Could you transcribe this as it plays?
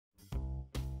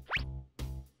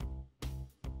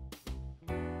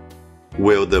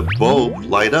Will the bulb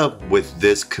light up with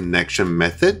this connection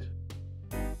method?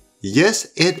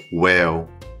 Yes, it will.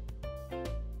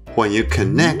 When you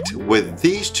connect with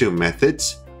these two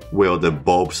methods, will the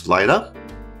bulbs light up?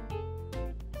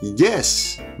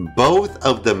 Yes, both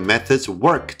of the methods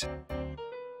worked.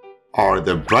 Are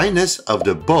the brightness of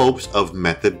the bulbs of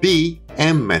method B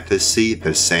and method C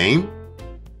the same?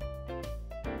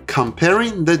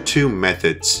 Comparing the two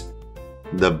methods,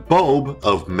 the bulb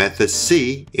of method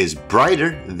C is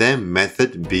brighter than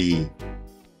method B.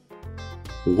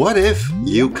 What if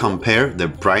you compare the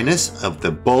brightness of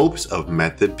the bulbs of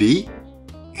method B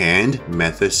and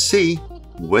method C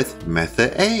with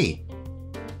method A?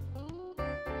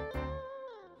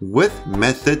 With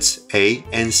methods A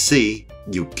and C,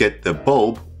 you get the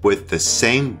bulb with the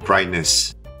same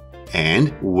brightness,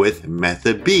 and with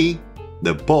method B,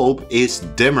 the bulb is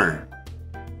dimmer.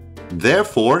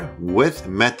 Therefore, with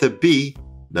method B,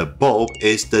 the bulb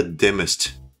is the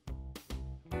dimmest.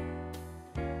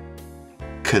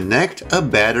 Connect a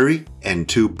battery and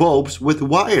two bulbs with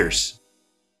wires.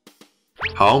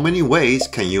 How many ways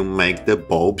can you make the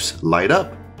bulbs light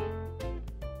up?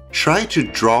 Try to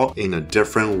draw in a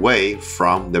different way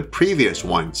from the previous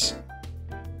ones.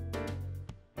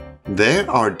 There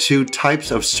are two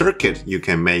types of circuit you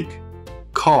can make,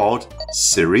 called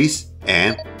series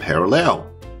and parallel.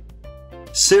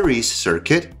 Series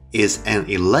circuit is an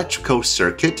electrical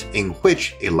circuit in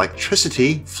which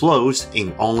electricity flows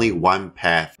in only one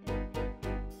path.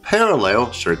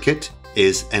 Parallel circuit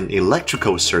is an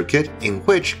electrical circuit in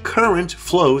which current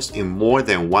flows in more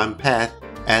than one path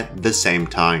at the same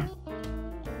time.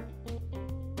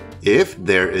 If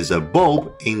there is a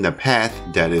bulb in the path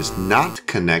that is not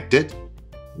connected,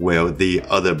 will the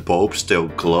other bulb still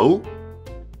glow?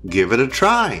 Give it a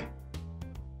try.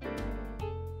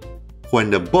 When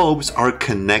the bulbs are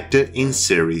connected in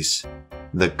series,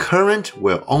 the current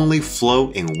will only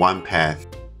flow in one path.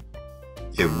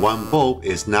 If one bulb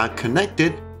is not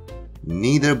connected,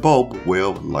 neither bulb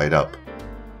will light up.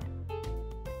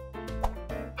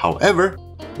 However,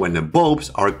 when the bulbs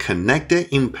are connected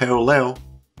in parallel,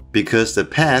 because the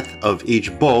path of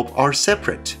each bulb are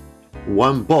separate,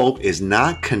 one bulb is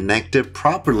not connected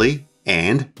properly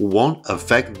and won't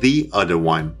affect the other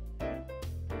one.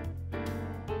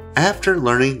 After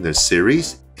learning the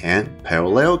series and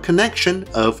parallel connection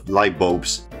of light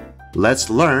bulbs, let's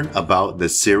learn about the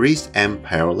series and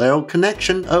parallel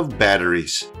connection of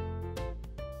batteries.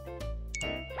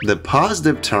 The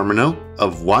positive terminal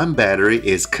of one battery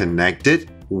is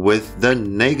connected with the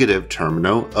negative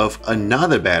terminal of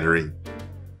another battery.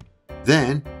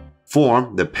 Then,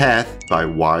 form the path by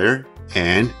wire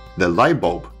and the light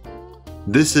bulb.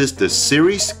 This is the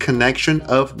series connection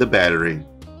of the battery.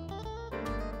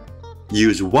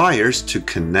 Use wires to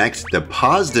connect the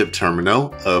positive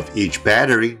terminal of each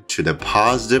battery to the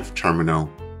positive terminal,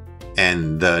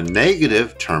 and the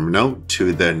negative terminal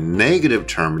to the negative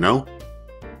terminal,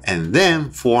 and then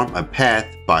form a path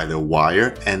by the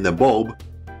wire and the bulb.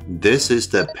 This is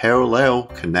the parallel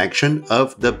connection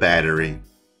of the battery.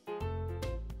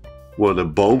 Will the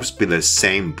bulbs be the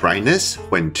same brightness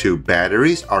when two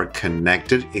batteries are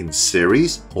connected in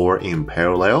series or in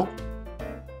parallel?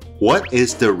 What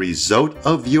is the result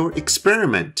of your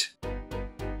experiment?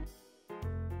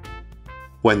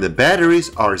 When the batteries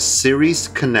are series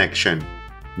connection,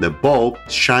 the bulb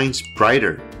shines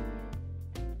brighter.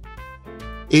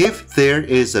 If there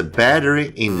is a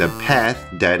battery in the path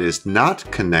that is not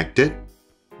connected,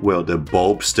 will the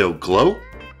bulb still glow?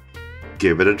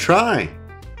 Give it a try.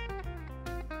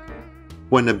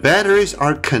 When the batteries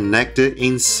are connected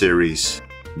in series,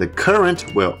 the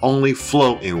current will only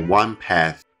flow in one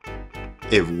path.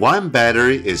 If one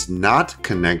battery is not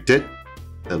connected,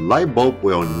 the light bulb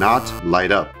will not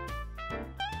light up.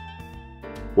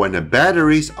 When the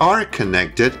batteries are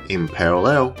connected in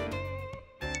parallel,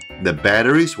 the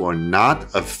batteries will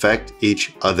not affect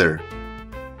each other.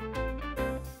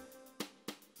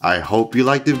 I hope you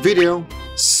liked the video.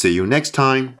 See you next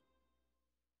time.